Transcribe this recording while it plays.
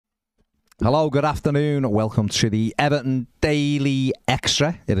Hello, good afternoon. Welcome to the Everton Daily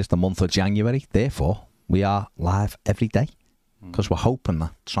Extra. It is the month of January, therefore we are live every day because we're hoping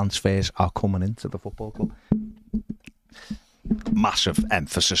that transfers are coming into the football club. Massive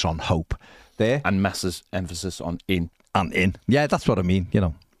emphasis on hope there. And massive emphasis on in. And in. Yeah, that's what I mean, you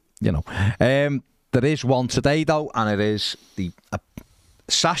know. There is one today, though, and it is the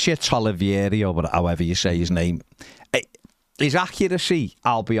Sasha Tolivieri, or however you say his name. His accuracy,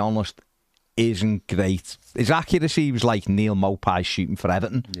 I'll be honest, isn't great. His accuracy was like Neil Maupay shooting for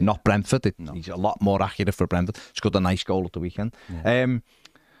Everton, not Brentford. He's a lot more accurate for Brentford. Scored a nice goal at the weekend. Yeah.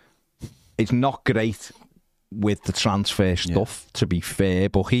 It's not great with the transfer stuff, to be fair,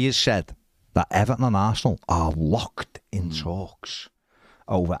 but he has said that Everton and Arsenal are locked in talks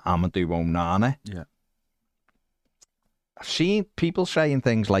over Amadou Onana. Yeah. I've seen people saying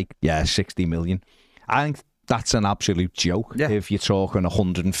things like, 60 million. I think that's an absolute joke. Yeah. If you're talking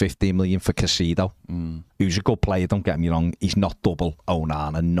 150 million for Casido, who's a good player, don't get me wrong, he's not double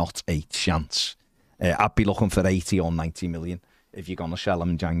Onana, not a chance. I'd be looking for 80 or 90 million if you're going to sell him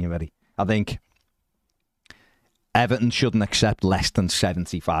in January. I think Everton shouldn't accept less than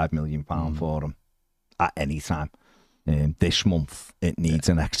 £75 million for him at any time. This month, it needs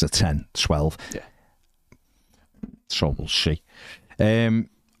an extra 10, 12. Yeah. So we'll see.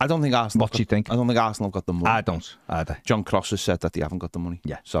 I don't think Arsenal. What do you think? I don't think Arsenal have got the money. I don't either. John Cross has said that they haven't got the money.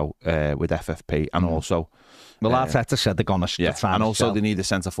 Yeah. So with FFP and also, well, Arteta said they're gonna. And also they need a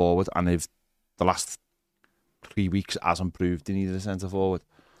centre forward. And if the last 3 weeks hasn't proved they needed a centre forward,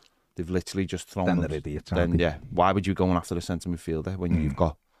 they've literally just thrown. Then they're idiots. Then why would you go after a centre midfielder when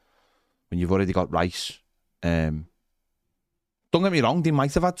you've already got Rice? Don't get me wrong. They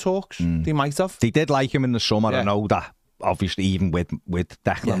might have had talks. They might have. They did like him in the summer. I know that. Obviously, even with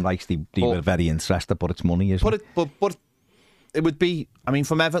Declan Rice, they were very interested, but it's money, isn't it? But it would be, I mean,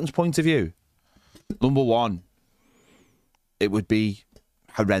 from Everton's point of view, number one, it would be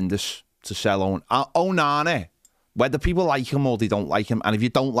horrendous to sell Onana, whether people like him or they don't like him. And if you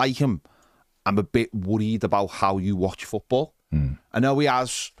don't like him, I'm a bit worried about how you watch football. I know he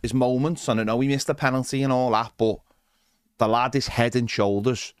has his moments, and I know he missed a penalty and all that, but the lad is head and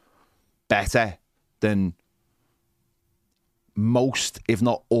shoulders better than most, if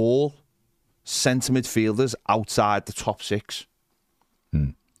not all, centre midfielders outside the top six.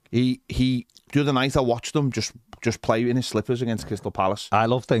 He the other night I watched him just play in his slippers against Crystal Palace. I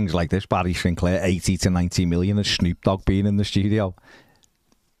love things like this. Barry Sinclair, 80 to 90 million, and Snoop Dogg being in the studio.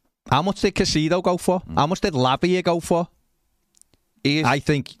 How much did Casido go for? How much did Lavia go for? I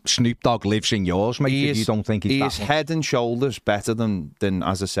think Snoop Dogg lives in yours, mate. If you don't think he's head and shoulders better than,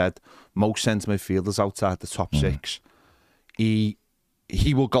 as I said, most centre midfielders outside the top six. He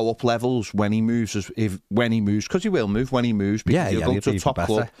will go up levels when he moves, because he will move when he moves. Because he'll go to a top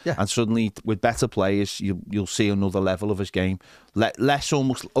club, and suddenly with better players, you'll see another level of his game. Less,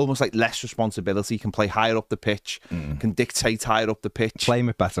 almost like less responsibility. He can play higher up the pitch, can dictate higher up the pitch. Playing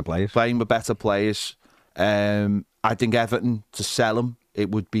with better players. I think Everton, to sell him,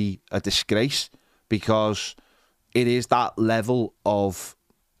 it would be a disgrace, because it is that level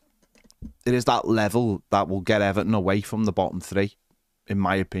that will get Everton away from the bottom three, in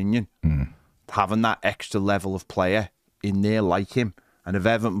my opinion. Having that extra level of player in there like him. And if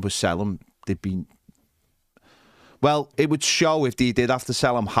Everton was selling, they'd be... Well, it would show, if they did have to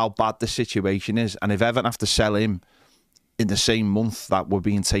sell him, how bad the situation is. And if Everton have to sell him in the same month that we're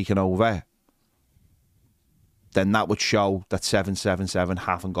being taken over, then that would show that 777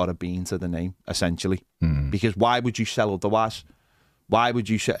 haven't got a bean to the name, essentially. Because why would you sell otherwise? Why would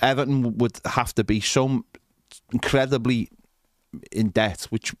you sell? Everton would have to be so incredibly in debt,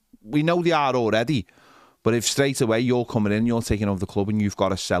 which we know they are already. But if straight away you're coming in, you're taking over the club, and you've got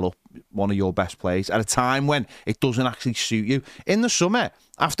to sell up one of your best players at a time when it doesn't actually suit you. In the summer,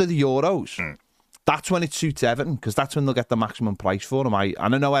 after the Euros, that's when it suits Everton, because that's when they'll get the maximum price for them. And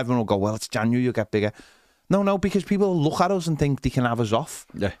I know everyone will go, well, it's January, you'll get bigger. No, because people look at us and think they can have us off.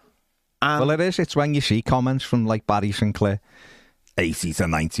 Yeah. Well, it is. It's when you see comments from like Barry Sinclair, 80 to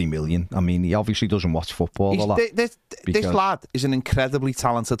 90 million. I mean, he obviously doesn't watch football a lot. This lad is an incredibly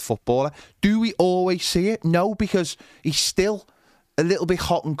talented footballer. Do we always see it? No, because he's still a little bit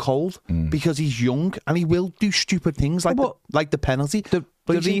hot and cold, because he's young and he will do stupid things like the penalty.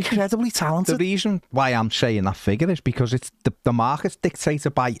 But he's incredibly talented. The reason why I'm saying that figure is because it's the market's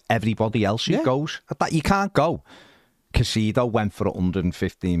dictated by everybody else who goes. That you can't go. Casido went for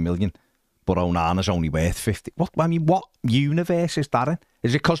 115 million, but Onana's only worth 50. What universe is that in?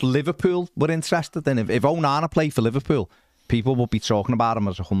 Is it because Liverpool were interested in him? If Onana played for Liverpool, people would be talking about him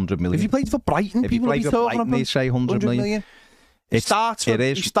as 100 million. If he played for Brighton, people would be talking about him. They'd say 100 million. He starts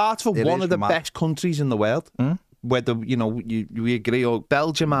for one of the best countries in the world. Whether we agree, or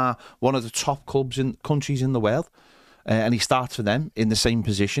Belgium are one of the top countries in the world, and he starts for them in the same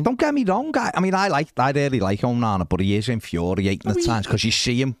position. Don't get me wrong, I mean, I really like Onana, but he is infuriating at times because you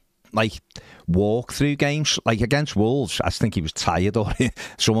see him walk through games against Wolves. I think he was tired, or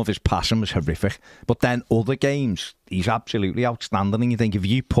some of his passing was horrific. But then other games, he's absolutely outstanding. And you think if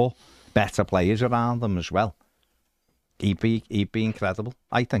you put better players around him as well, he'd be incredible,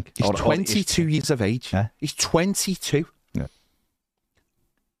 I think. He's 22 years of age. Yeah. He's 22. Yeah.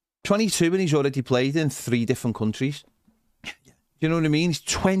 22 and he's already played in 3 different countries. You know what I mean? He's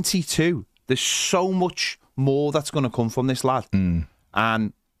 22. There's so much more that's going to come from this lad.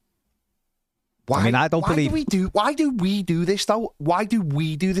 And why do we do this though? Why do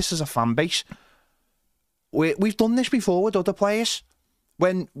we do this as a fan base? We've done this before with other players.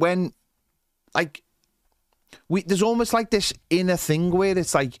 When there's almost like this inner thing where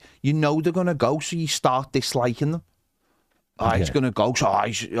it's like, they're going to go, so you start disliking them. He's going to go, so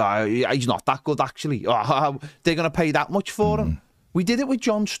he's not that good, actually. They're going to pay that much for him. We did it with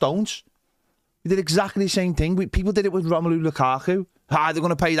John Stones. We did exactly the same thing. People did it with Romelu Lukaku. They're going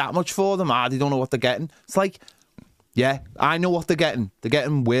to pay that much for them. They don't know what they're getting. It's like, yeah, I know what they're getting. They're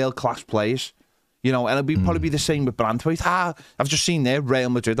getting world-class players. And it'll probably be the same with Branthwaite. I've just seen there, Real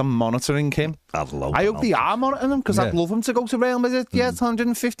Madrid are monitoring him. I hope they are monitoring him, because I'd love him to go to Real Madrid. Yeah, it's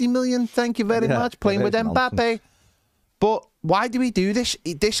 150 million. Thank you very much. Playing with Mbappe. But why do we do this?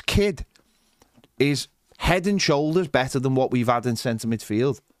 This kid is head and shoulders better than what we've had in centre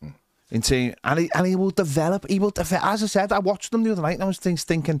midfield. And he will develop. As I said, I watched them the other night and I was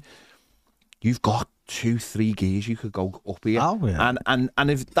thinking, you've got 2-3 gears you could go up here. Oh, yeah.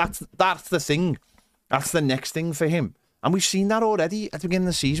 And if that's the thing, that's the next thing for him. And we've seen that already at the beginning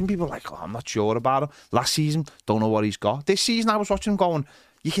of the season. People are like, I'm not sure about him. Last season, don't know what he's got. This season, I was watching him going,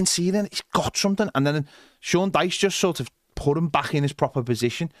 you can see then he's got something. And then Sean Dyche just sort of put him back in his proper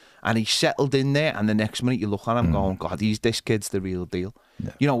position, and he settled in there. And the next minute, you look at him going, God, this kid's the real deal.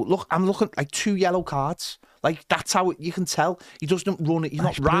 Yeah. Look, I'm looking like 2 yellow cards. That's how you can tell. He doesn't run it. He's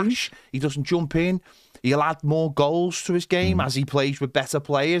not rash. He doesn't jump in. He'll add more goals to his game as he plays with better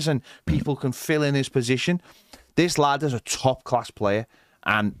players, and people can fill in his position. This lad is a top-class player,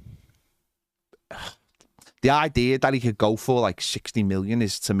 and the idea that he could go for 60 million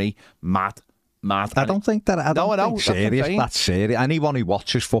is, to me, mad. I don't think that. I don't think serious. That's serious. Anyone who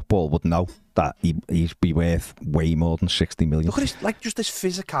watches football would know that he'd be worth way more than 60 million. Look at his, just this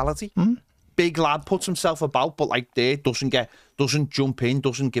physicality. Big lad, puts himself about, but doesn't jump in,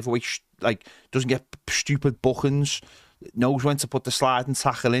 doesn't give away, doesn't get stupid bookings. Knows when to put the sliding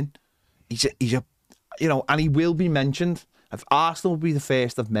tackle in. He's a and he will be mentioned. If Arsenal will be the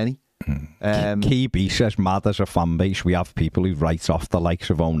first of many. KB says, mad as a fan base, we have people who write off the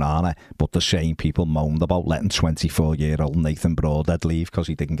likes of Onana, but the same people moaned about letting 24-year-old Nathan Broadhead leave because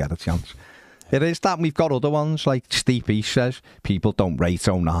he didn't get a chance. It is that. We've got other ones, like Steve East says, people don't rate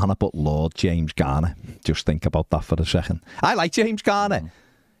Onana, but Lord James Garner. Just think about that for a second. I like James Garner.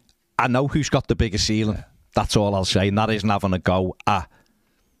 I know who's got the bigger ceiling. That's all I'll say, and that isn't having a go at...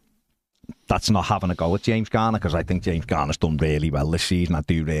 That's not having a go at James Garner, because I think James Garner's done really well this season. I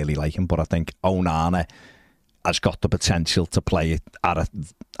do really like him, but I think Onana has got the potential to play at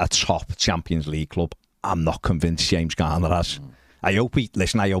a top Champions League club. I'm not convinced James Garner has. I hope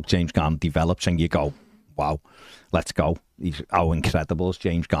James Garner develops and you go, wow, let's go. How incredible is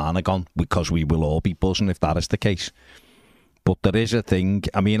James Garner gone? Because we will all be buzzing if that is the case. But there is a thing.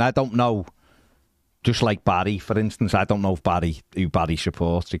 I mean, I don't know. Just like Barry, for instance, I don't know who Barry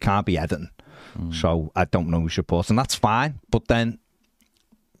supports. He can't be Everton. So I don't know who supports, and that's fine. But then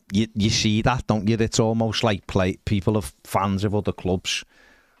you see that, don't you? It's almost like people of fans of other clubs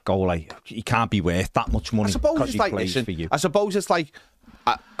go like, he can't be worth that much money because he plays for you. I suppose it's like,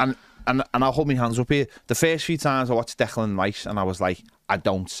 and I'll hold my hands up here. The first few times I watched Declan Rice, and I was like, I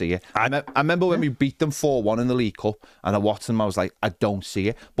don't see it. I remember when we beat them 4-1 in the League Cup, and I watched them, I was like, I don't see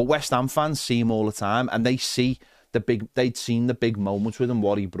it. But West Ham fans see him all the time, and they'd seen the big moments with him,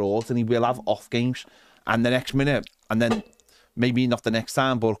 what he brought, and he will have off games. And the next minute, and then maybe not the next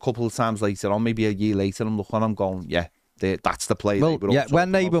time, but a couple of times later on, maybe a year later, I'm looking, I'm going, yeah, that's the play. Well, yeah,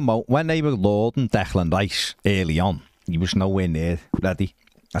 when they were lauding Declan Rice early on, he was nowhere near ready.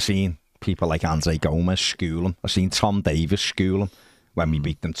 I seen people like Andre Gomez school him. I seen Tom Davis school him when we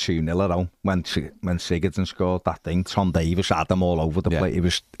beat them 2-0 at home. When Sigurdsson scored that thing, Tom Davis had him all over the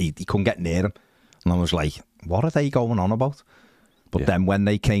place. He couldn't get near him. And I was like, what are they going on about? But then when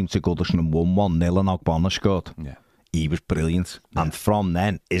they came to Goodison and won 1-0 and Ogbonna scored, he was brilliant. And from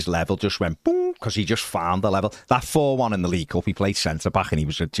then, his level just went boom. because he just found the level. That 4-1 in the League Cup, he played centre-back and he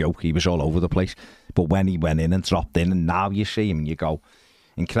was a joke. He was all over the place. But when he went in and dropped in, and now you see him and you go,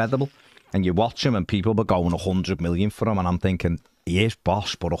 incredible. And you watch him and people were going 100 million for him, and I'm thinking, he is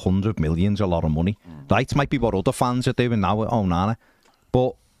boss, but 100 million's a lot of money. Right, might be what other fans are doing now with Onana,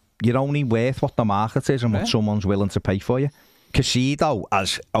 but you're only worth what the market is and what someone's willing to pay for you. Casido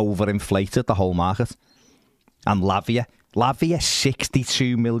has overinflated the whole market. And Lavia,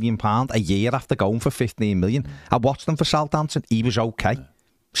 £62 million a year after going for 15 million. I watched him for Southampton. He was okay.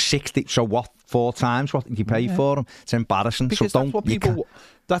 60. So what? 4 times what you pay for him? It's embarrassing. Because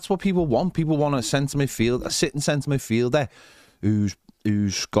that's what people want. People want a centre midfielder, a sitting centre midfielder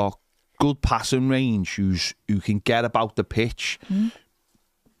who's got good passing range, who can get about the pitch.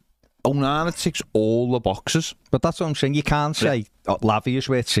 Onana ticks all the boxes. But that's what I'm saying. You can't say Lavia's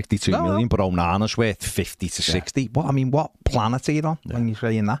worth 62 million, but Onana's worth 50 to 60. What planet are you on when you're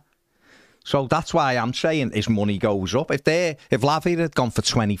saying that? So that's why I'm saying his money goes up. If Lavia had gone for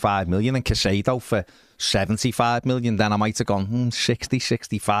 25 million and Caicedo for 75 million, then I might have gone 60,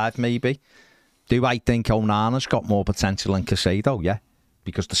 65 maybe. Do I think Onana's got more potential than Caicedo? Yeah,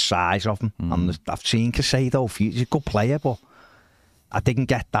 because the size of him. And I've seen Caicedo. He's a good player, but I didn't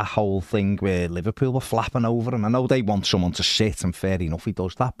get that whole thing where Liverpool were flapping over him. I know they want someone to sit, and fair enough, he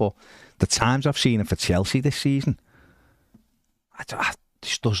does that. But the times I've seen him for Chelsea this season,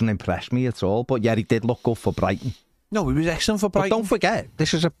 just doesn't impress me at all. But yeah, he did look good for Brighton. No, he was excellent for Brighton. But don't forget,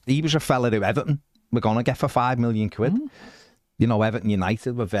 he was a fella who Everton were going to get for £5 million. You know, Everton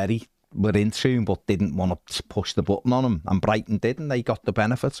United were into him, but didn't want to push the button on him. And Brighton did, and they got the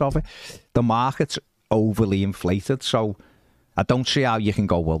benefits of it. The market's overly inflated, so I don't see how you can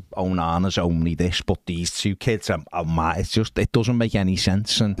go, well, Onana's only this, but these two kids are mad. It doesn't make any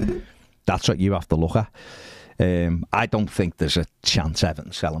sense, and that's what you have to look at. I don't think there's a chance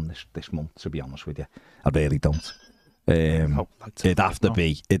Everton sell him this month, to be honest with you. I really don't. It'd have to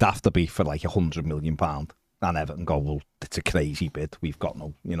be for like £100 million, and Everton go, well, it's a crazy bid. We've got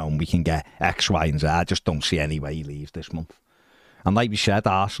we can get X, Y, and Z. I just don't see any way he leaves this month. And like we said,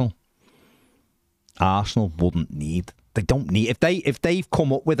 Arsenal wouldn't need. They don't need if they've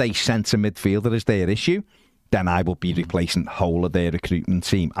come up with a centre midfielder as their issue, then I will be replacing the whole of their recruitment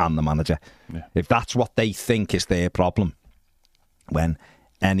team and the manager. Yeah. If that's what they think is their problem, when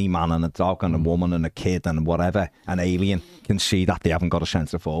any man and a dog and a woman and a kid and whatever, an alien, can see that they haven't got a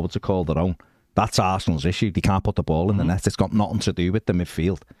centre forward to call their own, that's Arsenal's issue. They can't put the ball in the net. It's got nothing to do with the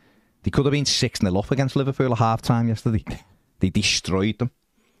midfield. They could have been 6-0 up against Liverpool at half-time yesterday. They destroyed them.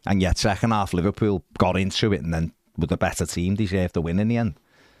 And yet, second half, Liverpool got into it and then, with a better team, deserved the win in the end.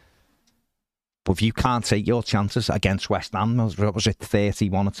 But if you can't take your chances against West Ham, what was it,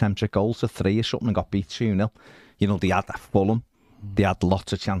 31 attempts at goals to 3 or something, and got beat 2-0. You know, they had Fulham. They had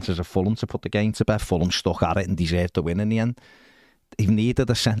lots of chances of Fulham to put the game to bed. Fulham stuck at it and deserved the win in the end. He needed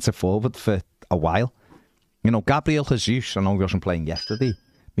a centre forward for a while. You know, Gabriel Jesus, I know he wasn't playing yesterday.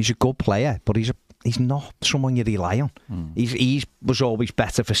 He's a good player, but he's not someone you rely on. He was always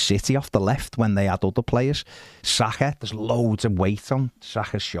better for City off the left when they had other players. Saka, there's loads of weight on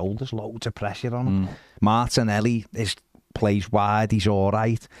Saka's shoulders, loads of pressure on him. Martinelli plays wide, he's all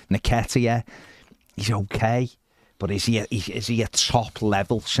right. Nketiah, he's okay. But is he a top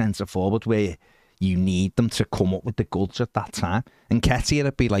level centre forward where you need them to come up with the goods at that time? And Nketiah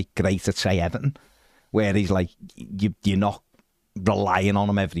would be like great at, say, Everton, where he's like, you're not relying on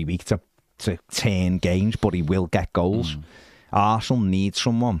him every week to turn games, but he will get goals. Arsenal need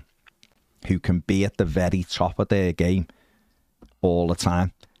someone who can be at the very top of their game all the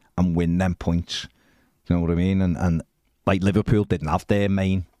time and win them points. You know what I mean? And like Liverpool didn't have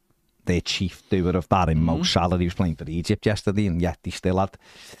their chief doer of that in Mo Salah. He was playing for Egypt yesterday, and yet they still had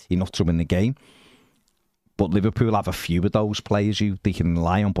enough to win the game. But Liverpool have a few of those players who they can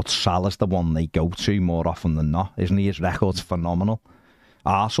rely on, but Salah's the one they go to more often than not, isn't he? His record's phenomenal.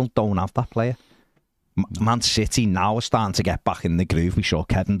 Arsenal don't have that player. Man City now are starting to get back in the groove. We saw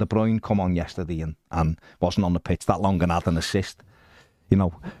Kevin De Bruyne come on yesterday and wasn't on the pitch that long and had an assist. You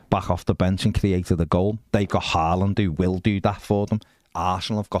know, back off the bench and created a goal. They've got Haaland who will do that for them.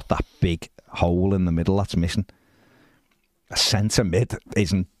 Arsenal have got that big hole in the middle that's missing. A centre mid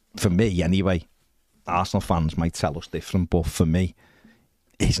isn't, for me anyway, Arsenal fans might tell us different, but for me,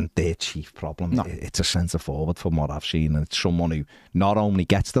 isn't their chief problem. No. It's a centre forward from what I've seen, and it's someone who not only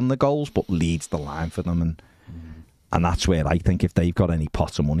gets them the goals but leads the line for them, and that's where I think if they've got any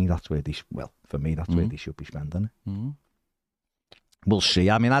pot of money, that's where for me that's where they should be spending it. We'll see.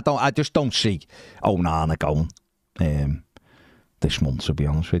 I mean, I just don't see Onana going this month, to be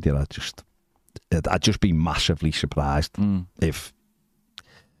honest with you. I'd just be massively surprised if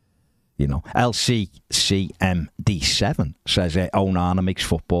You know, LCCMD7 says Onana makes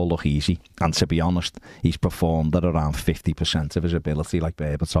football look easy, and to be honest, he's performed at around 50% of his ability, like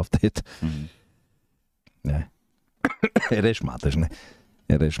Berbatov did. Yeah, it is mad, isn't it?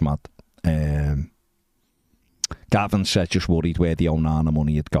 It is mad. Gavin said just worried where the Onana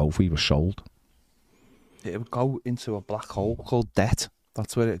money would go if he was sold. It would go into a black hole called debt.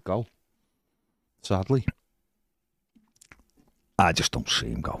 That's where it'd go. Sadly. I just don't see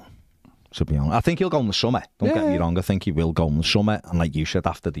him go, to be honest. I think he'll go in the summer. Don't get me wrong. I think he will go in the summer. And like you said,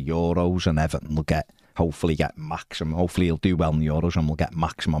 after the Euros, and Everton will hopefully get maximum. Hopefully he'll do well in the Euros and we'll get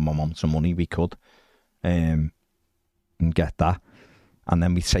maximum amount of money we could. And get that. And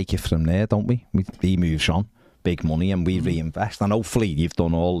then we take it from there, don't we? He moves on. Big money, and we reinvest. And hopefully you've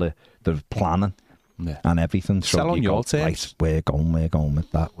done all the planning and everything. So sell on your terms. Right, we're going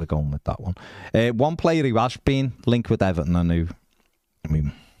with that. We're going with that one. One player who has been linked with Everton, I knew.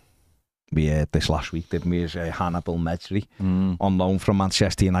 We heard this last week, didn't we? Is Hannibal Mejri on loan from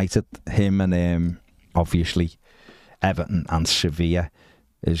Manchester United. Him and obviously Everton and Sevilla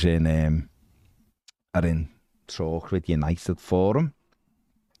are in talk with United for him.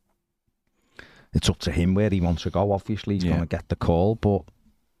 It's up to him where he wants to go. Obviously, he's going to get the call, but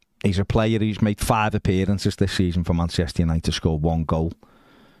he's a player who's made 5 appearances this season for Manchester United, scored 1 goal.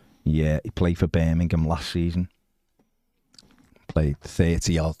 Yeah, he played for Birmingham last season. Played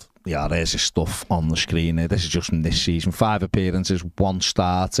 30 odd. Yeah, there's his stuff on the screen here. This is just from this season. 5 appearances, 1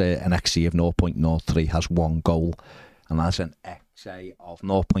 start, an XG of 0.03, has 1 goal, and has an XA of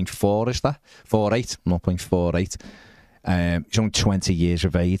 0.4, is that? 48, 0.48. He's only 20 years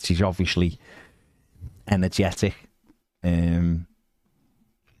of age. He's obviously energetic. I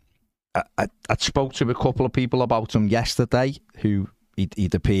spoke to a couple of people about him yesterday who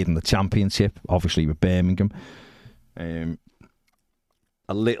he'd appeared in the Championship, obviously with Birmingham. A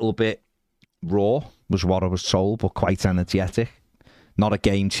little bit raw was what I was told, but quite energetic. Not a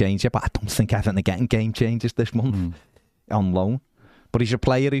game changer, but I don't think Everton are getting game changers this month on loan. But he's a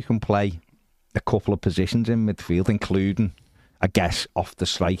player who can play a couple of positions in midfield, including, I guess, off the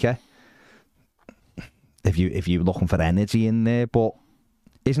striker. If you're looking for energy in there, but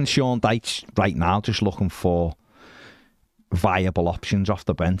isn't Sean Dyche right now just looking for viable options off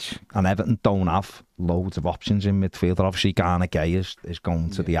the bench? And Everton don't have loads of options in midfield. Obviously, Ghana Gay is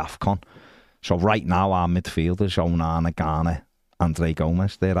going to the AFCON. So right now, our midfielders, Onana, Ghana, Andre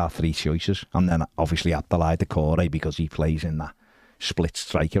Gomez, there are 3 choices. And then obviously Abdoulaye Doucouré, because he plays in that split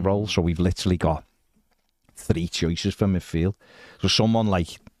striker role. So we've literally got 3 choices for midfield. So someone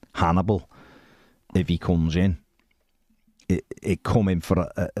like Hannibal, if he comes in, it come in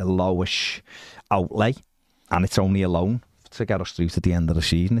for a lowish outlay, and it's only a loan to get us through to the end of the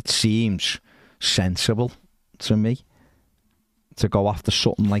season. It seems sensible to me to go after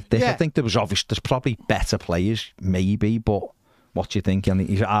something like this. I think there's probably better players, maybe, but what do you think? And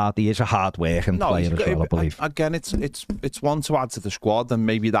he is a hard-working player as well, I believe. Again, it's one to add to the squad, and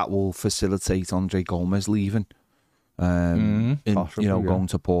maybe that will facilitate Andre Gomez leaving. Possibly, going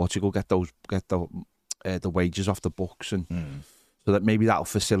to Portugal, get the wages off the books, and so that maybe that'll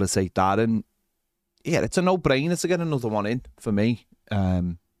facilitate that. And yeah, it's a no-brainer to get another one in for me,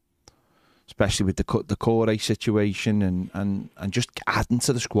 especially with the Corey situation and just adding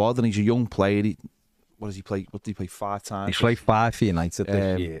to the squad. And he's a young player. What does he play? What did he play 5 times? He's played 5 for United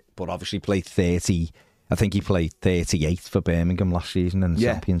this year, but obviously played 30. I think he played 38 for Birmingham last season in the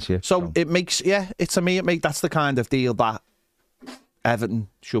Championship. So it makes, that's the kind of deal that Everton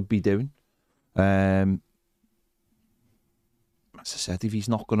should be doing. As I said, if he's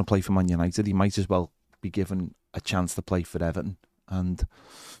not going to play for Man United, he might as well be given a chance to play for Everton. And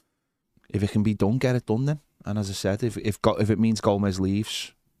if it can be done, get it done then. And as I said, if it means Gomez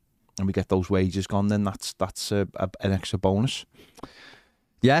leaves and we get those wages gone, then that's an extra bonus.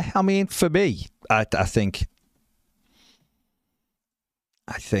 Yeah, I mean, for me, I think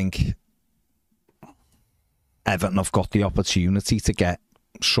Everton have got the opportunity to get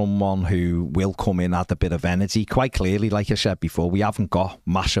someone who will come in, add a bit of energy. Quite clearly, like I said before, we haven't got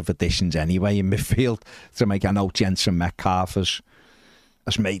massive additions anyway in midfield to make. I know Jensen Metcalf has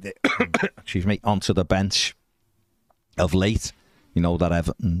made it onto the bench of late. You know that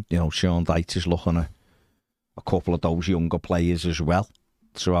Everton, Sean Dyche is looking at a couple of those younger players as well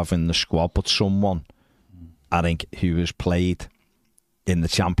to have in the squad, but someone I think who has played in the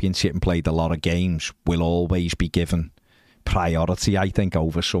Championship and played a lot of games will always be given priority, I think,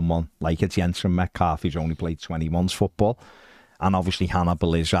 over someone like a Jensen Metcalf who's only played 21s football. And obviously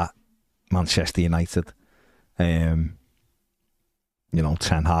Hannibal is at Manchester United. Ten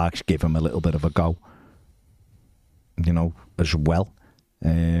Hag's give him a little bit of a go, as well.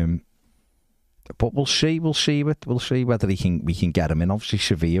 But we'll see whether we can get him in. Obviously,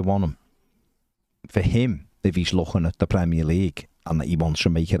 Sevilla want him. For him, if he's looking at the Premier League and that he wants to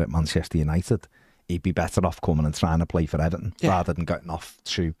make it at Manchester United, he'd be better off coming and trying to play for Everton rather than getting off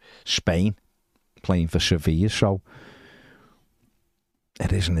to Spain, playing for Sevilla. So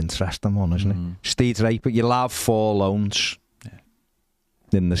it is an interesting one, isn't it? Steve's right, but you'll have 4 loans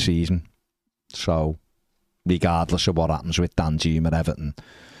in the season. So regardless of what happens with Danjuma at Everton,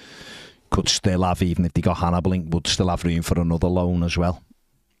 could still have, even if they got Hannibal, would still have room for another loan as well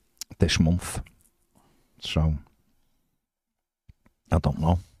this month. So I don't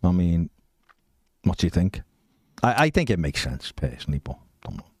know. I mean, what do you think? I think it makes sense personally, but I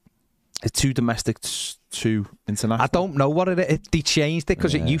don't know. It's 2 domestic, 2 international. I don't know what it is. They changed it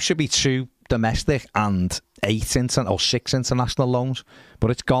because it used to be 2 domestic and 6 international loans,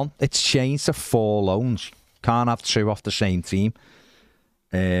 but it's gone. It's changed to 4 loans. Can't have 2 off the same team.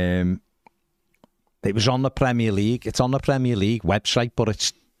 It was on the Premier League. It's on the Premier League website,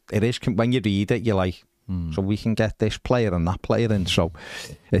 but it is when you read it, you're like, so we can get this player and that player in. So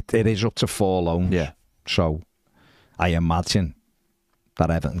it is up to 4 loans. Yeah. So I imagine that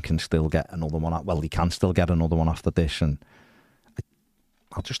Everton can still get another one. Well, he can still get another one after this, and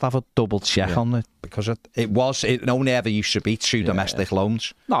I'll just have a double check on it because it only ever used to be 2 domestic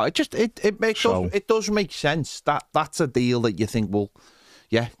loans. No, it does make sense. That's a deal that you think, well,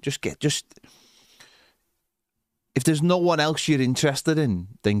 if there's no one else you're interested in,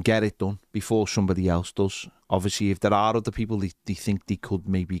 then get it done before somebody else does. Obviously, if there are other people they think they could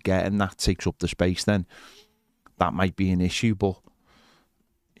maybe get and that takes up the space, then that might be an issue. But,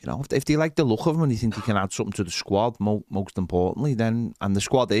 you know, if they like the look of them and they think they can add something to the squad, most importantly, then, and the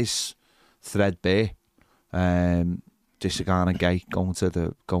squad is threadbare, Jessica and Gay going to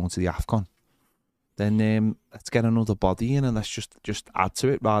the AFCON, then let's get another body in and let's just add to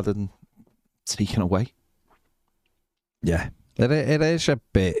it rather than taking away. Yeah, it is a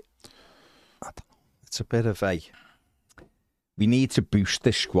bit. It's a bit of a. We need to boost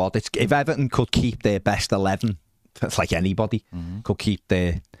this squad. If Everton could keep their best 11, it's like anybody could keep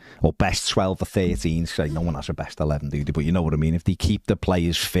their best 12 or 13. Say no one has a best 11, do they? But you know what I mean. If they keep the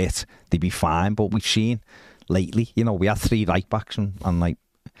players fit, they'd be fine. But we've seen lately, you know, we had 3 right backs, and like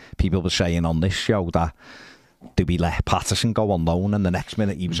people were saying on this show that do we let Patterson go on loan, and the next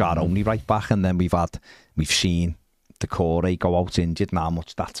minute he was our only right back, and then we've seen Decore go out injured and how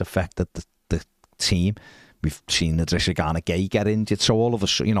much that's affected the team. We've seen Idrissa Gay get injured, so all of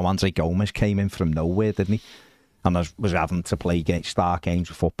us, you know, Andre Gomez came in from nowhere, didn't he? And was having to start games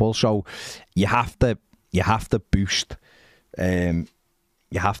of football. So you have to boost that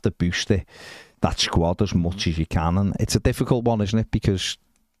squad as much as you can, and it's a difficult one, isn't it? Because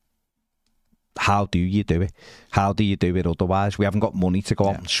how do you do it? How do you do it otherwise? We haven't got money to go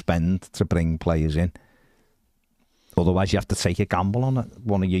out and spend to bring players in. Otherwise, you have to take a gamble on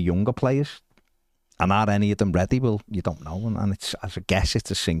one of your younger players. And are any of them ready? Well, you don't know. And it's, as a guess,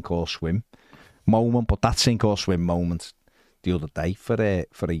 it's a sink or swim moment. But that sink or swim moment the other day for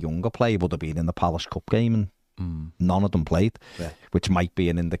a younger player would have been in the Palace Cup game, and none of them played, which might be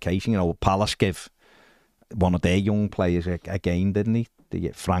an indication. You know, Palace give one of their young players a game, didn't he?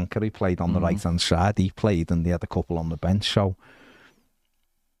 Franker, he played on the right-hand side. He played, and they had a couple on the bench. So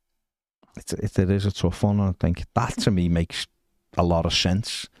it is a tough one. I think that to me makes a lot of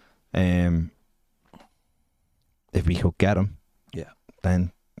sense. If we could get him,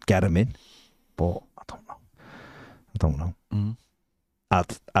 then get him in. But I don't know.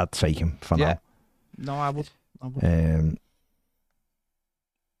 I'd take him for now. No, I would.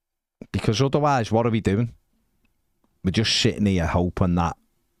 Because otherwise, what are we doing? We're just sitting here hoping that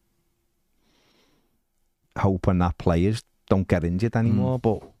players don't get injured anymore.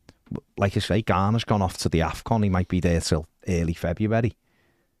 But like I say, Garner's gone off to the AFCON. He might be there till early February.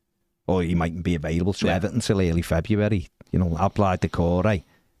 Or he mightn't be available to Everton till early February. You know, Abdoulaye Doucouré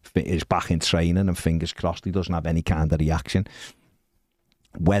is back in training, and fingers crossed he doesn't have any kind of reaction.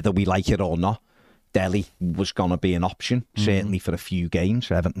 Whether we like it or not, Delhi was going to be an option, certainly for a few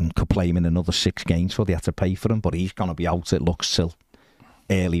games. Everton could play him in another 6 games, so they had to pay for him, but he's going to be out, it looks, till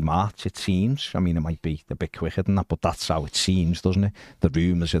early March, it seems. I mean, it might be a bit quicker than that, but that's how it seems, doesn't it? The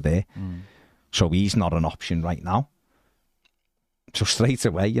rumours are there. So he's not an option right now. So straight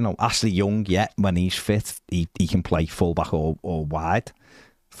away, you know, Ashley Young, when he's fit, he can play fullback or wide.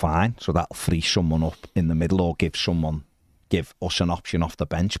 Fine. So that'll free someone up in the middle or give us an option off the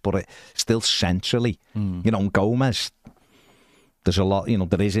bench. But still centrally, you know, Gomez, there's a lot, you know,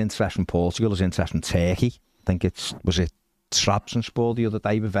 there is interest in Portugal, there's interest in Turkey. I think was it Trabzonspor the other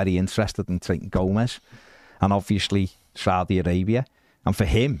day were very interested in taking Gomez. And obviously Saudi Arabia. And for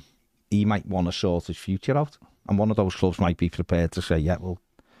him, he might want to sort his future out. And one of those clubs might be prepared to say, yeah, well,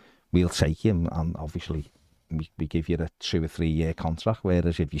 we'll take him. And obviously, we give you a 2 or 3 year contract.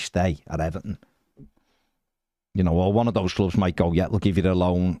 Whereas if you stay at Everton, you know, or one of those clubs might go, yeah, we'll give you the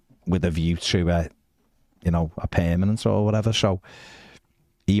loan with a view to, a permanent or whatever. So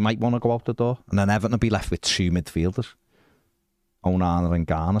he might want to go out the door. And then Everton will be left with 2 midfielders, Onana and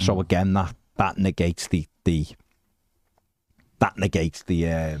Garner. So again, that negates the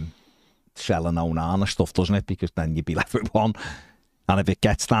selling Onana stuff, doesn't it? Because then you'd be left with 1. And if it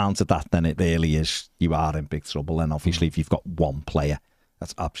gets down to that, then it really is, you are in big trouble. And obviously, if you've got 1 player,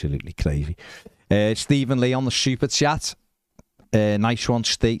 that's absolutely crazy. Stephen Lee on the super chat. Nice one,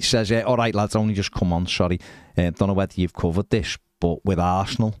 Steve. Says, all right, lads, only just come on, sorry. Don't know whether you've covered this, but with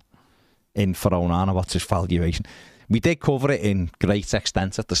Arsenal in for Onana, what's his valuation? We did cover it in great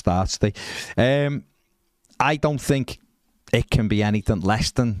extent at the start, Steve. I don't think it can be anything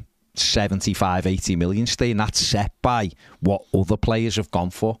less than 75, 80 million, Steve, and that's set by what other players have gone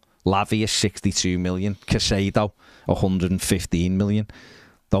for. Lavia, 62 million. Casado, 115 million.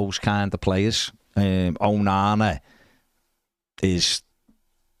 Those kind of players. Onana is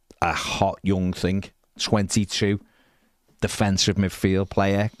a hot young thing. 22. Defensive midfield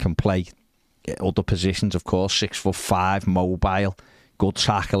player. Can play other positions, of course. 6'5", mobile. Good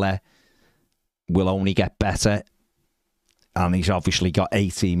tackler. Will only get better. And he's obviously got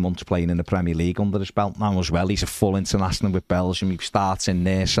 18 months playing in the Premier League under his belt now as well. He's a full international with Belgium. He starts in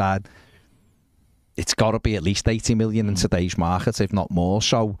their side. It's got to be at least 80 million in today's market, if not more.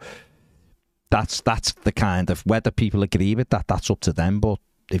 So that's the kind of, whether people agree with that, that's up to them. But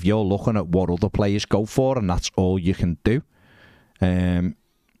if you're looking at what other players go for, and that's all you can do,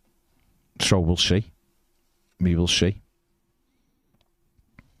 so we'll see. We will see.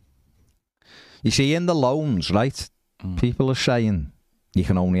 You see, in the loans, right? People are saying you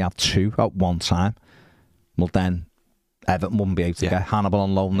can only have 2 at one time. Well, then Everton wouldn't be able to get Hannibal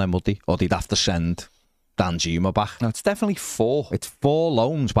on loan then, would they? Or they'd have to send Dan Juma back. No, it's definitely 4. It's 4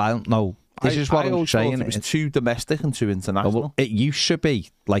 loans, but I don't know. This is what I'm saying. It was 2 domestic and 2 international. Well, it used to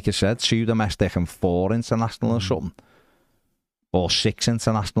be, like I said, 2 domestic and 4 international or something. Or 6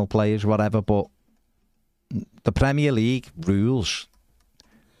 international players, whatever. But the Premier League rules,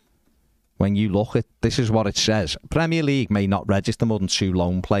 when you look at, this is what it says. Premier League may not register more than 2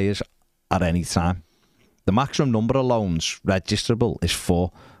 loan players at any time. The maximum number of loans registerable is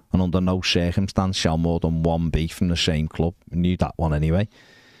 4, and under no circumstance shall more than 1 be from the same club. We knew that one anyway.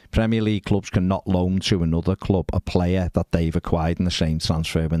 Premier League clubs cannot loan to another club a player that they've acquired in the same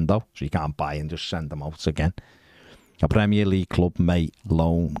transfer window, so you can't buy and just send them out again. A Premier League club may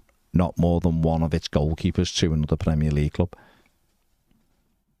loan not more than 1 of its goalkeepers to another Premier League club.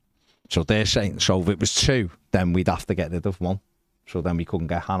 So they're saying, so if it was 2, then we'd have to get rid of 1. So then we couldn't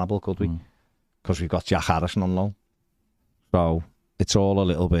get Hannibal, could we? Because we've got Jack Harrison on loan. So it's all a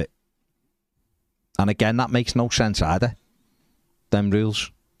little bit... And again, that makes no sense either. Them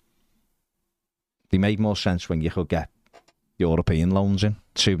rules. They made more sense when you could get European loans in.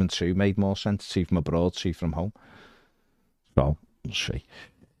 2 and 2 made more sense. 2 from abroad, 2 from home. So, we'll see.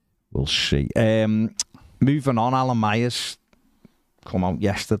 We'll see. Moving on, Alan Myers come out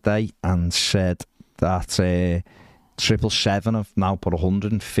yesterday and said that 777 have now put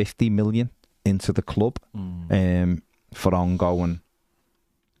 150 million into the club for ongoing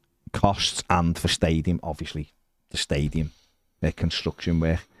costs and for stadium. Obviously, the stadium construction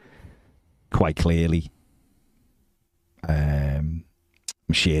work, quite clearly.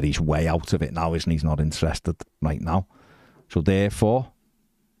 Mashiri's way out of it now, isn't he? He's not interested right now. So therefore,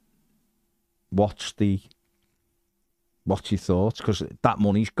 what's your thoughts? Because that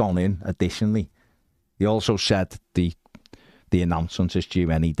money's gone in additionally. He also said the announcement is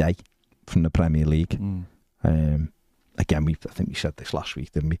due any day from the Premier League. Again, I think we said this last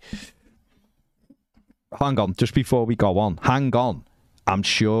week, didn't we? Hang on, just before we go on. Hang on. I'm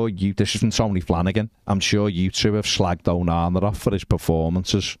sure this isn't Tony Flanagan. I'm sure you 2 have slagged Onana off for his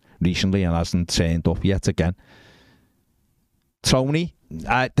performances recently and hasn't turned up yet again. Tony,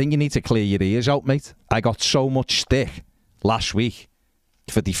 I think you need to clear your ears out, mate. I got so much stick last week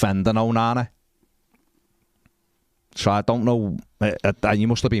for defending Onana. So I don't know. You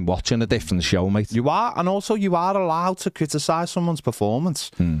must have been watching a different show, mate. You are, and also you are allowed to criticise someone's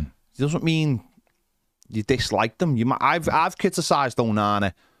performance. It doesn't mean you dislike them. I've criticised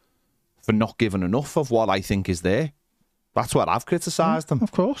Onana for not giving enough of what I think is there. That's what I've criticised him.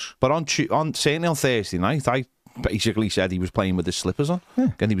 Of course. But certainly on Thursday night, I basically said he was playing with his slippers on,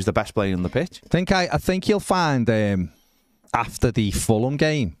 and he was the best player on the pitch. I think you'll find after the Fulham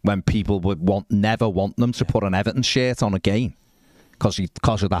game when people would never want them to put an Everton shirt on again,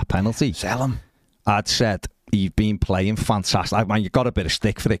 because of that penalty. Sell him. I'd said he's been playing fantastic. I mean, you got a bit of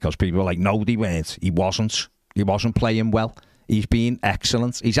stick for it because people were like, no, they weren't. He wasn't playing well. He's been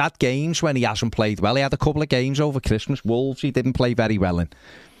excellent. He's had games when he hasn't played well. He had a couple of games over Christmas. Wolves, he didn't play very well in.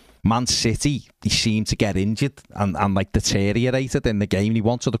 Man City, he seemed to get injured and like deteriorated in the game. He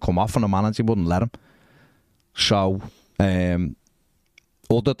wanted to come off and the manager wouldn't let him. So,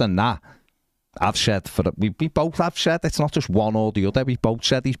 other than that, I've said we both have said it's not just one or the other. We both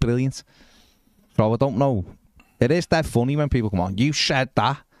said he's brilliant. So I don't know. It is that funny when people come on. You said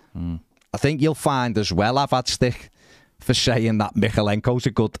that. I think you'll find as well. I've had stick for saying that Michalenko's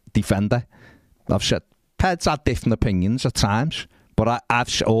a good defender. I've said Ped's had different opinions at times, but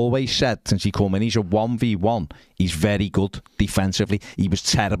I've always said since he come in, he's a 1v1. He's very good defensively. He was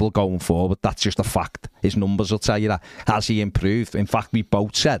terrible going forward. That's just a fact. His numbers will tell you that. Has he improved? In fact, we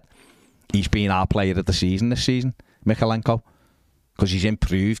both said he's been our player of the season this season, Michalenko, because he's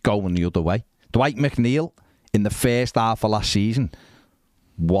improved going the other way. Dwight McNeil, in the first half of last season,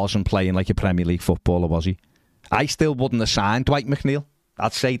 wasn't playing like a Premier League footballer, was he? I still wouldn't have signed Dwight McNeil.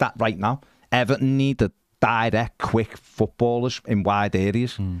 I'd say that right now. Everton needed direct, quick footballers in wide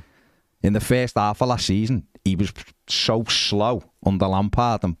areas. In the first half of last season, he was so slow under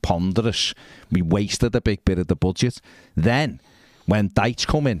Lampard and ponderous. We wasted a big bit of the budget. Then, when Dyche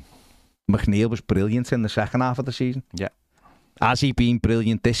come in, McNeil was brilliant in the second half of the season. Yeah. Has he been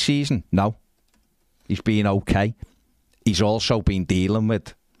brilliant this season? No. He's been okay. He's also been dealing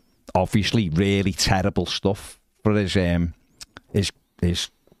with, obviously, really terrible stuff for his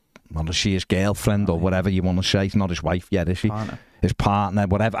girlfriend or whatever you want to say. It's not his wife yet, is she? Partner. His partner,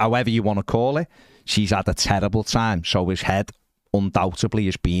 whatever, however you want to call it. She's had a terrible time. So his head undoubtedly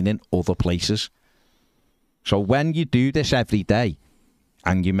has been in other places. So when you do this every day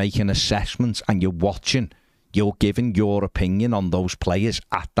and you're making assessments and you're watching, you're giving your opinion on those players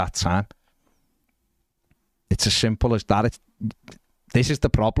at that time. It's as simple as that. This is the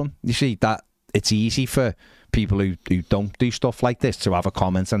problem. You see, that it's easy for people who don't do stuff like this to have a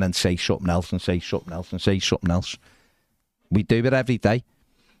comment and then say something else and say something else and say something else. We do it every day.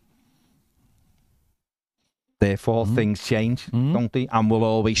 Therefore, things change, don't they? And we'll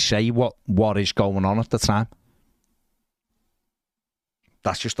always say what is going on at the time.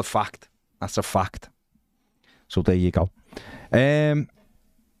 That's just a fact. That's a fact. So there you go.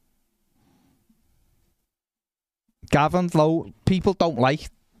 Gavin, though, people don't like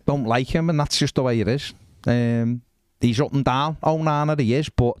him, and that's just the way it is. He's up and down. Onana, he is,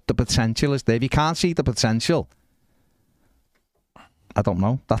 but the potential is there. If you can't see the potential, I don't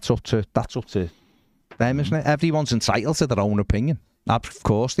know. That's up to them, isn't it? Everyone's entitled to their own opinion. Of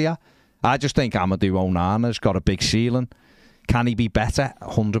course they are. I just think Amadou Onana's got a big ceiling. Can he be better?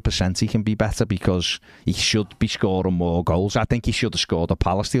 100% he can be better because he should be scoring more goals. I think he should have scored a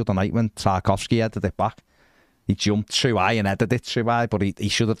Palace the other night when Tarkowski headed it back. He jumped too high and headed it too high, but he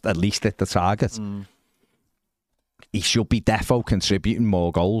should have at least hit the target. He should be defo contributing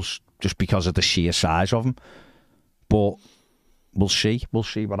more goals just because of the sheer size of him. But we'll see. We'll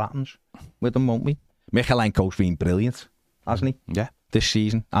see what happens with him, won't we? Michalenko's been brilliant, hasn't he? Yeah. This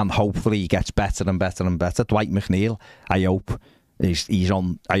season, and hopefully he gets better and better and better. Dwight McNeil, I hope he's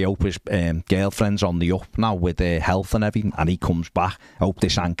on. I hope his girlfriend's on the up now with health and everything, and he comes back. I hope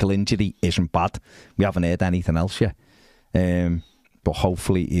this ankle injury isn't bad. We haven't heard anything else yet, but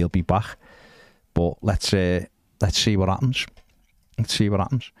hopefully he'll be back. But let's see what happens. Let's see what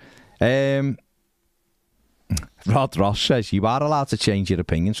happens. Rod Ross says you are allowed to change your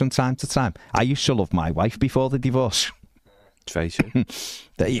opinions from time to time. I used to love my wife before the divorce. Face it.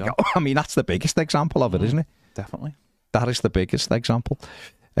 There you go. I mean, that's the biggest example of it, isn't it? Definitely. That is the biggest example.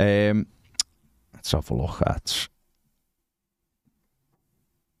 Let's have a look at.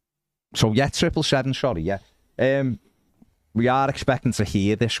 So yeah, 777. Sorry, yeah. We are expecting to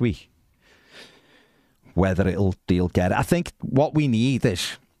hear this week whether they'll get it. I think what we need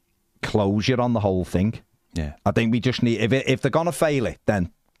is closure on the whole thing. Yeah. I think we just need if they're gonna fail it,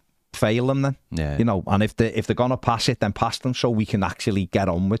 then fail them then. Yeah. You know, and if they're gonna pass it, then pass them so we can actually get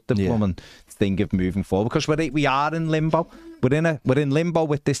on with the and think of moving forward. Because we are in limbo. We're in limbo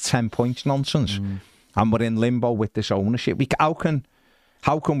with this 10 points nonsense. And we're in limbo with this ownership. How can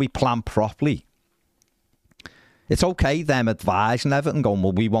we plan properly? It's okay them advising Everton going,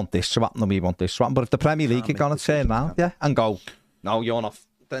 well, we want this to happen and we want this to happen. But if the Premier League are gonna turn around, and go, no, you're not,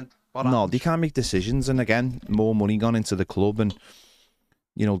 then what happens? No, they can't make decisions, and again, more money gone into the club, and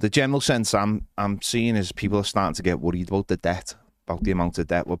you know, the general sense I'm seeing is people are starting to get worried about the debt, about the amount of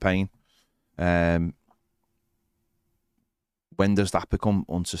debt we're paying. When does that become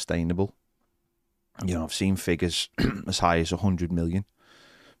unsustainable? You know, I've seen figures as high as 100 million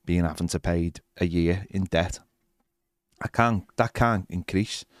being having to paid a year in debt. That can't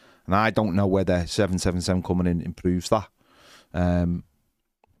increase. And I don't know whether 777 coming in improves that.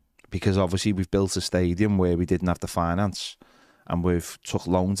 Because obviously we've built a stadium where we didn't have the finance, and we've took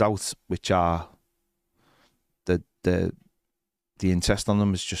loans out, which are the interest on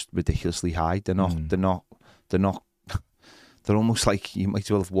them is just ridiculously high. They're almost like you might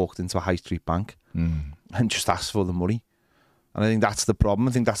as well have walked into a high street bank and just asked for the money. And I think that's the problem.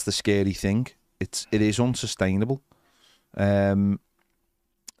 I think that's the scary thing. It is unsustainable. So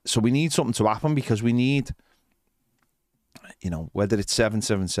we need something to happen, because we need, you know, whether it's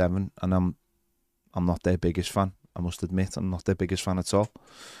 777, and I'm not their biggest fan. I must admit, I'm not their biggest fan at all.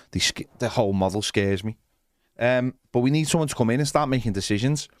 The whole model scares me. But we need someone to come in and start making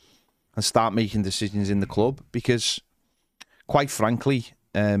decisions, in the club, because, quite frankly,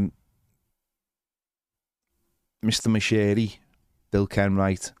 Mr. Mashiri, Bill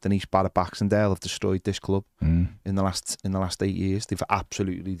Kenwright, Denise Barrett-Baxendale have destroyed this club in the last 8 years. They've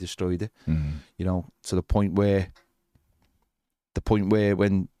absolutely destroyed it. You know, to the point where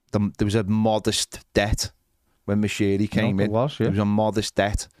when there was a modest debt when Mashiri came in. There was a modest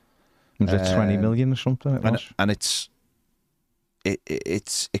debt. Was it 20 million or something? And it's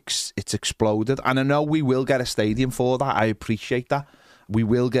exploded. And I know we will get a stadium for that. I appreciate that. We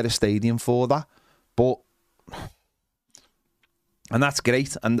will get a stadium for that. And that's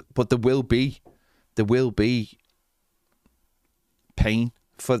great. But there will be pain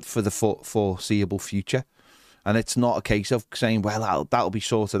for the foreseeable future. And it's not a case of saying, well, that'll be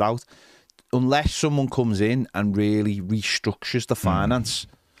sorted out, unless someone comes in and really restructures the finance.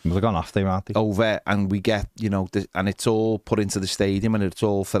 They're gone after, aren't they? Over, and we get, you know, and it's all put into the stadium, and it's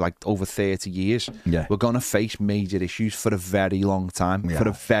all for like over 30 years. Yeah. We're going to face major issues for a very long time. Yeah. For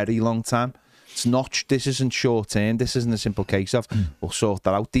a very long time. This isn't short term. This isn't a simple case of we'll sort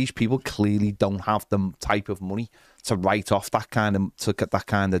that out. These people clearly don't have the type of money to write off that kind of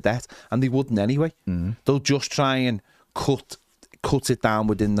debt, and they wouldn't anyway. They'll just try and cut it down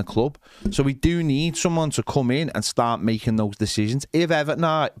within the club. So we do need someone to come in and start making those decisions. If Everton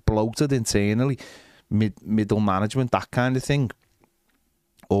are bloated internally, middle management, that kind of thing,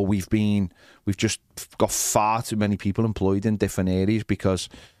 or we've just got far too many people employed in different areas because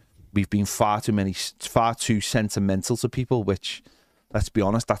we've been far too sentimental to people, which, let's be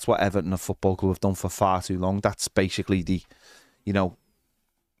honest, that's what Everton, a football club, have done for far too long. That's basically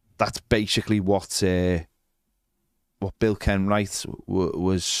what Bill Kenwright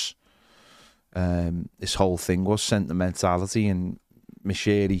was, this whole thing was sentimentality, and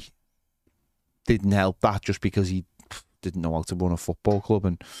Mashiri didn't help that just because he didn't know how to run a football club.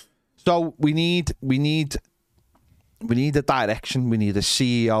 And so we need a direction. We need a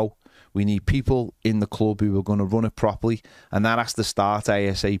CEO. We need people in the club who are going to run it properly, and that has to start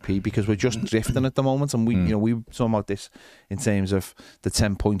ASAP, because we're just drifting at the moment. And we were talking about this in terms of the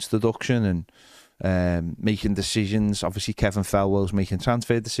 10 points deduction and making decisions. Obviously, Kevin Felwell's making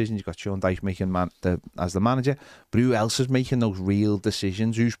transfer decisions. You've got Sean Dyche making as the manager. But who else is making those real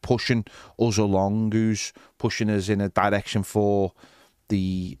decisions? Who's pushing us along? Who's pushing us in a direction for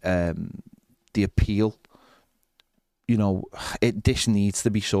the appeal? You know, this needs to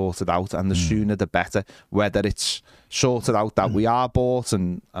be sorted out, and the sooner the better. Whether it's sorted out that we are bought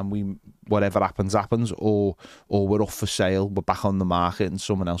and we, whatever happens, or we're up for sale, we're back on the market and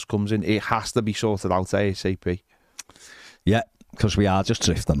someone else comes in. It has to be sorted out ASAP. Yeah, because we are just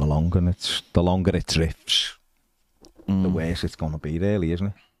drifting along, and it's the longer it drifts, the worse it's going to be, really,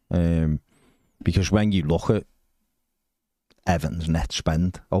 isn't it? Because when you look at Everton's net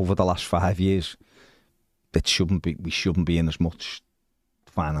spend over the last 5 years, we shouldn't be in as much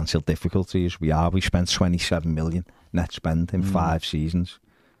financial difficulty as we are. We spent 27 million net spend in 5 seasons.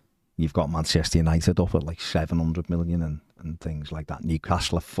 You've got Manchester United up at like 700 million and things like that.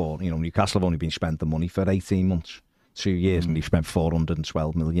 Newcastle have only been spent the money for 18 months, 2 years, and they've spent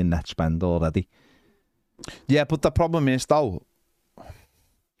 412 million net spend already. Yeah, but the problem is, though,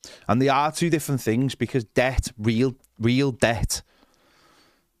 and they are two different things, because debt, real debt,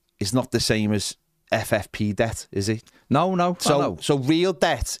 is not the same as FFP debt, is it? No. So real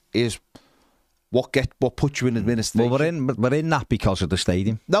debt is what puts you in administration. Well, we're in that because of the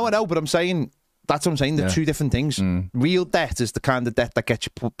stadium. No, I know, but that's what I'm saying. They're two different things. Real debt is the kind of debt that gets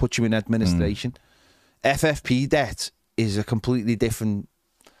you puts you in administration. FFP debt is a completely different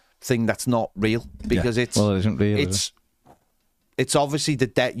thing that's not real, because it isn't real. It's obviously the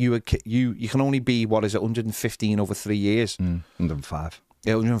debt you can only be, what is it, 115 over 3 years? 105.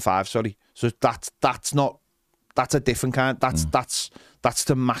 Yeah, 105, sorry. So that's not a different kind. That's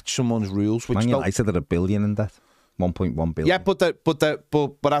to match someone's rules. Which Man United are $1 billion in debt, 1.1 billion. Yeah,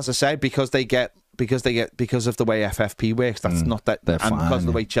 but as I said, because of the way FFP works, that's not that, and fine, because of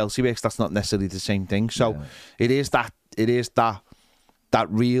the way Chelsea works, that's not necessarily the same thing. So it is that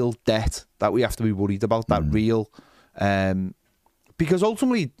real debt that we have to be worried about. That real, because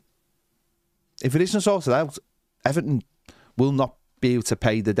ultimately, if it isn't sorted out, Everton will not be able to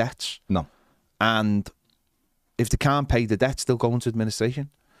pay the debts. No. And if they can't pay the debts, they'll go into administration.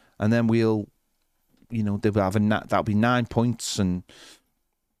 And then they'll have that'll be 9 points, and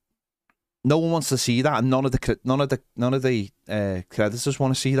no one wants to see that, and none of the creditors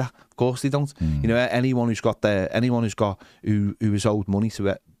want to see that. Of course they don't. You know, anyone who is owed money to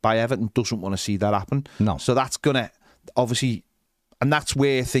it by Everton doesn't want to see that happen. No. So that's gonna obviously, and that's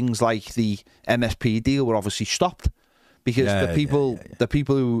where things like the MSP deal were obviously stopped, because the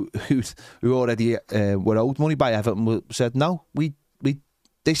people who already were owed money by Everton said, no, we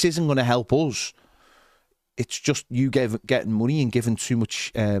this isn't going to help us. It's just you getting money and giving too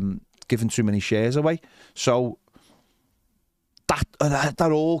many shares away. So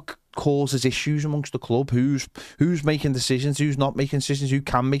that all causes issues amongst the club. Who's making decisions? Who's not making decisions? Who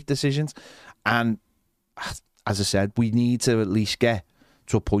can make decisions? And as I said, we need to at least get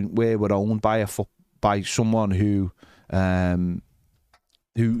to a point where we're owned by someone who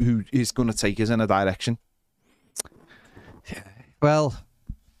is going to take us in a direction. Well,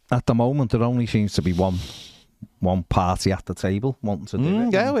 at the moment, there only seems to be one party at the table wanting to do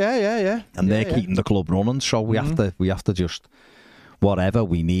it. Yeah. And they're keeping the club running, so we have to just whatever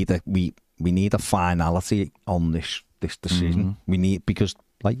we need. We need a finality on this decision. We need, because,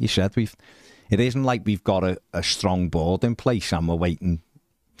 like you said, it isn't like we've got a strong board in place and we're waiting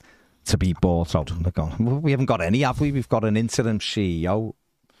to be bought out. We haven't got any, have we? We've got an interim CEO.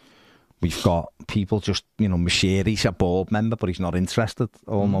 We've got people just, Mashiri's a board member, but he's not interested,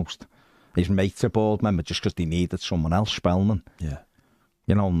 almost. His mate's a board member just because they needed someone else, Spellman. Yeah.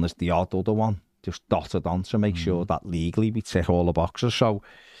 And there's the odd other one just dotted on to make sure that legally we tick all the boxes. So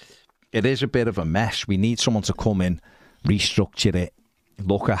it is a bit of a mess. We need someone to come in, restructure it,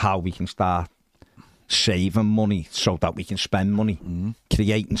 look at how we can start saving money so that we can spend money,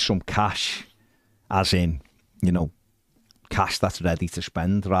 creating some cash, as in, cash that's ready to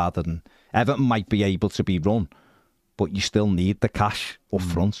spend, rather than Everton might be able to be run, but you still need the cash up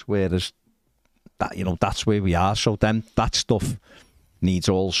front, whereas that, that's where we are. So then that stuff needs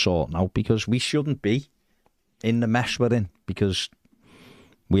all sorting out, because we shouldn't be in the mess we're in, because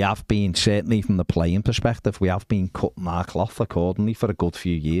we have been, certainly from the playing perspective, we have been cutting our cloth accordingly for a good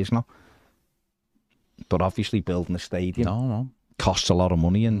few years now. But obviously building a stadium costs a lot of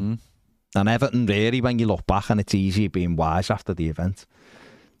money, and Everton, really, when you look back, and it's easy being wise after the event,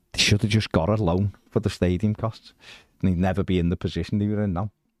 they should have just got a loan for the stadium costs, and they'd never be in the position they were in now.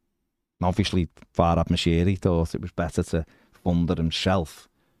 And obviously, Farhad Moshiri thought it was better to fund it himself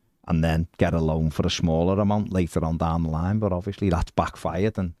and then get a loan for a smaller amount later on down the line, but obviously that's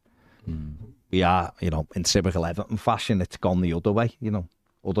backfired, and we are, in typical Everton fashion, it's gone the other way.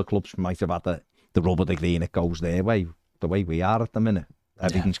 Other clubs might have had the rub of the green, it goes their way. The way we are at the minute,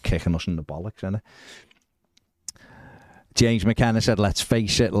 everything's kicking us in the bollocks, isn't it? James McKenna said, let's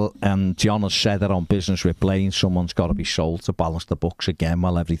face it, and John has said it on Business with Blaine, someone's got to be sold to balance the books again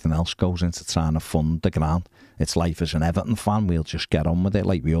while everything else goes into trying to fund the ground. It's life as an Everton fan, we'll just get on with it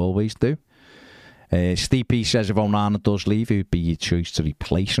like we always do. Steve P says, if Onana does leave, who'd be your choice to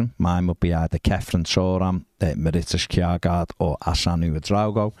replace him? Mine would be either Kefren Turam, Mauritis Kjærgaard or Asanu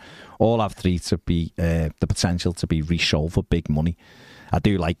Ouedraogo. All have the potential to be resold for big money. I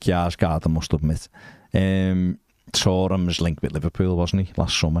do like Kjærgaard, I must admit. Turam was linked with Liverpool, wasn't he,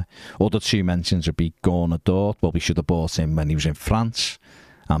 last summer? Other two mentions would be Gorna Dort. Well, we should have bought him when he was in France.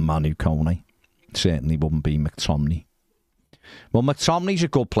 And Manu Kone. Certainly wouldn't be McTominay. Well, McTominay's a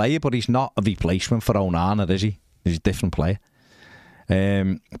good player, but he's not a replacement for Onana, is he? He's a different player.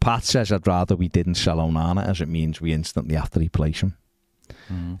 Pat says, I'd rather we didn't sell Onana, as it means we instantly have to replace him.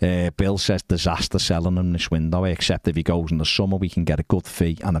 Bill says, disaster selling him this window, except if he goes in the summer, we can get a good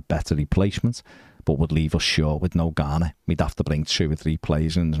fee and a better replacement, but would leave us short with no Ghana. We'd have to bring 2 or 3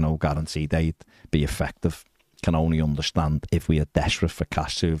 players in. There's no guarantee they'd be effective. Can only understand if we are desperate for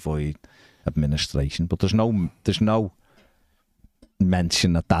cash to avoid administration. But there's no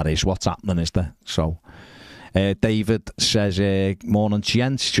mention that is what's happening, is there? So David says, morning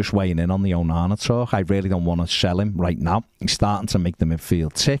gents, just weighing in on the Onana talk. I really don't want to sell him right now. He's starting to make the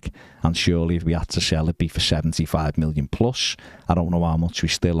midfield tick, and surely if we had to sell, it'd be for 75 million plus. I don't know how much we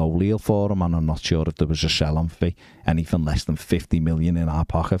still owe Lille for him, and I'm not sure if there was a sell-on fee. Anything less than 50 million in our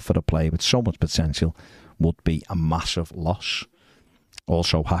pocket for a player with so much potential would be a massive loss.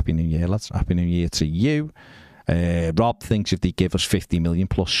 Also, Happy New Year, lads. Happy New Year to you. Rob thinks if they give us 50 million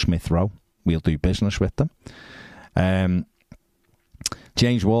plus Smith Rowe, we'll do business with them.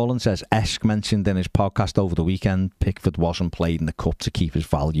 James Warland says, Esk mentioned in his podcast over the weekend Pickford wasn't played in the cup to keep his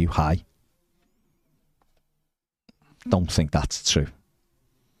value high. Don't think that's true.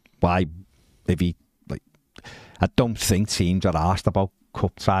 Why, if he, like, I don't think teams are asked about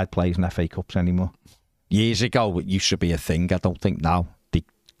cup side plays and FA Cups anymore. Years ago, it used to be a thing. I don't think now they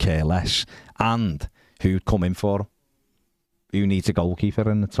care less. And who'd come in for him? Who needs a goalkeeper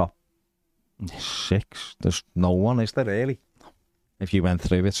in the top 6? There's no one, is there really? If you went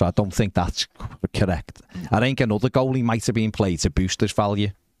through it. So I don't think that's correct. I think another goalie might have been played to boost his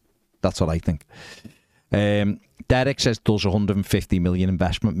value. That's what I think. Derek says, does 150 million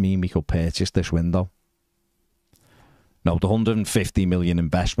investment mean we could purchase this window? No, the 150 million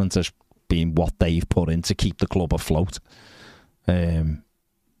investment has been what they've put in to keep the club afloat, and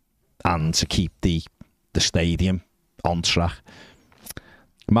to keep the stadium on track.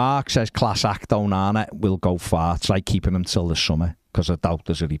 Mark says, class act Onana will go far. Try keeping him till the summer, because I doubt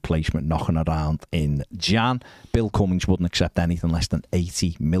there's a replacement knocking around in Jan. Bill Cummings wouldn't accept anything less than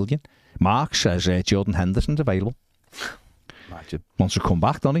 80 million. Mark says Jordan Henderson's available. Imagine. Wants to come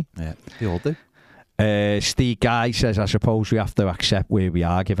back, doesn't he? Yeah, they all do. Steve Guy says, I suppose we have to accept where we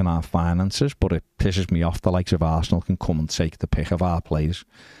are given our finances, but it pisses me off the likes of Arsenal can come and take the pick of our players.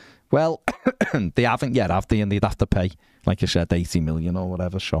 Well, they haven't yet, have they? And they'd have to pay, like I said, 80 million or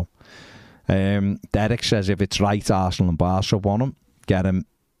whatever. So Derek says, if it's right, Arsenal and Barca want him,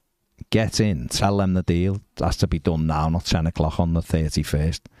 get in, tell them the deal has to be done now, not 10 o'clock on the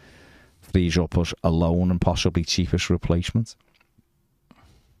 31st. Frees up us alone and possibly cheapest replacement.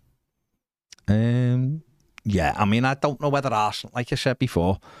 Yeah, I mean, I don't know whether Arsenal, like I said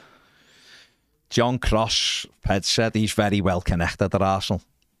before, John Cross had said he's very well connected at Arsenal.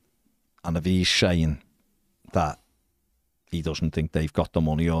 And if he's saying that he doesn't think they've got the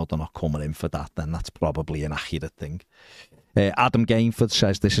money or they're not coming in for that, then that's probably an accurate thing. Adam Gainford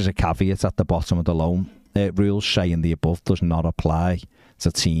says this is a caveat at the bottom of the loan. Rules saying the above does not apply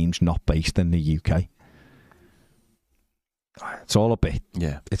to teams not based in the UK. It's all a bit.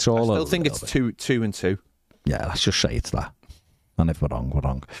 Yeah. It's all I still think it's 2 and 2. Yeah, let's just say it's that. And if we're wrong, we're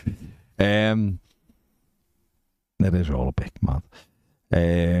wrong. It is all a bit mad.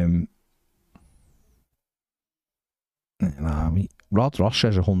 Rod Ross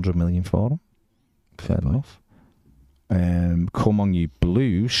says 100 million for him. Fair enough. Come on you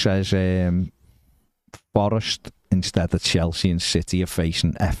Blues says Forest instead of Chelsea and City are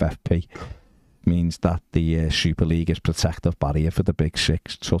facing FFP. Means that the Super League is protective barrier for the big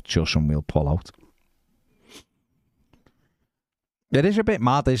six. Touch us and we'll pull out. It is a bit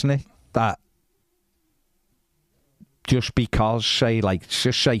mad, isn't it? That just because, say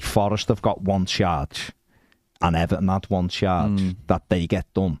Forest have got one charge and Everton had one charge, that they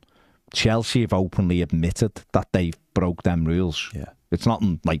get done. Chelsea have openly admitted that they've broke them rules. Yeah. It's not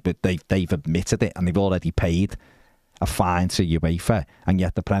like, but they've admitted it and they've already paid a fine to UEFA, and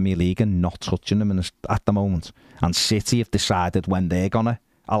yet the Premier League are not touching them at the moment. And City have decided when they're going to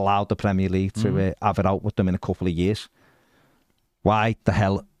allow the Premier League to have it out with them in a couple of years. Why the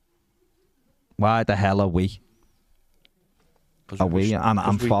hell are we? Are we?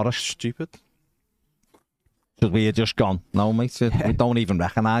 And Forest? Stupid. Because we are just gone. No, mate, we don't even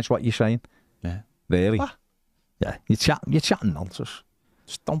recognise what you're saying. Yeah. Really? What? Yeah, you're chatting nonsense.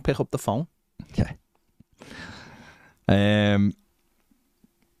 Just don't pick up the phone. Okay.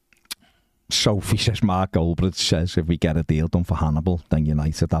 Sophie says, Mark Goldbridge says, if we get a deal done for Hannibal, then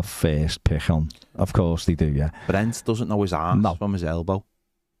United have first pick on. Of course they do, yeah. Brent doesn't know his arms from his elbow.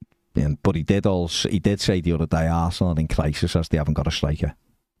 Yeah, but he did say the other day, Arsenal are in crisis as they haven't got a striker.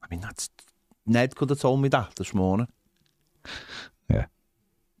 I mean, Ned could have told me that this morning. Yeah.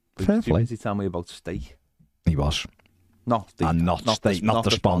 Fair play. Did he tell me about steak? He was. Not the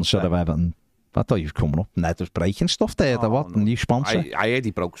sponsor of Everton. I thought he was coming up. Ned was breaking stuff there. What? No. New sponsor? I heard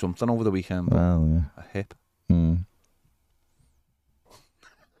he broke something over the weekend. Well, yeah. A hip.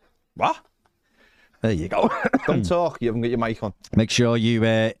 What? There you go. Don't talk. You haven't got your mic on. Make sure you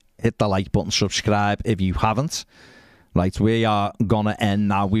hit the like button, subscribe if you haven't. Right, we are going to end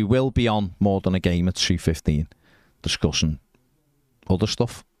now. We will be on More Than a Game at 2:15 discussing other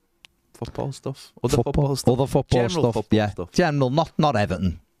stuff. football stuff. Other football stuff. Other football General stuff. Football Yeah. stuff. General, not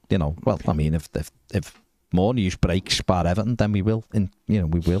Everton. You know, well, I mean, if more news breaks about Everton, then we will.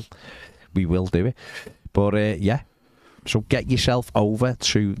 We will do it. But yeah. So get yourself over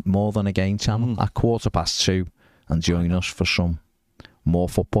to More Than a Game channel at 2:15 and join us for some more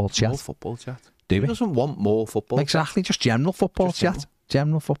football chat. More football chat. Do Who we? doesn't want more football Exactly, just general football Just chat.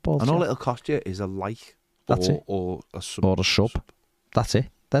 General football chat? chat. And all it'll cost you is a like That's it. or a sub. Or a sub. That's it.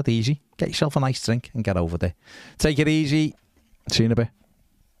 That easy. Get yourself a nice drink and get over there. Take it easy. See you in a bit.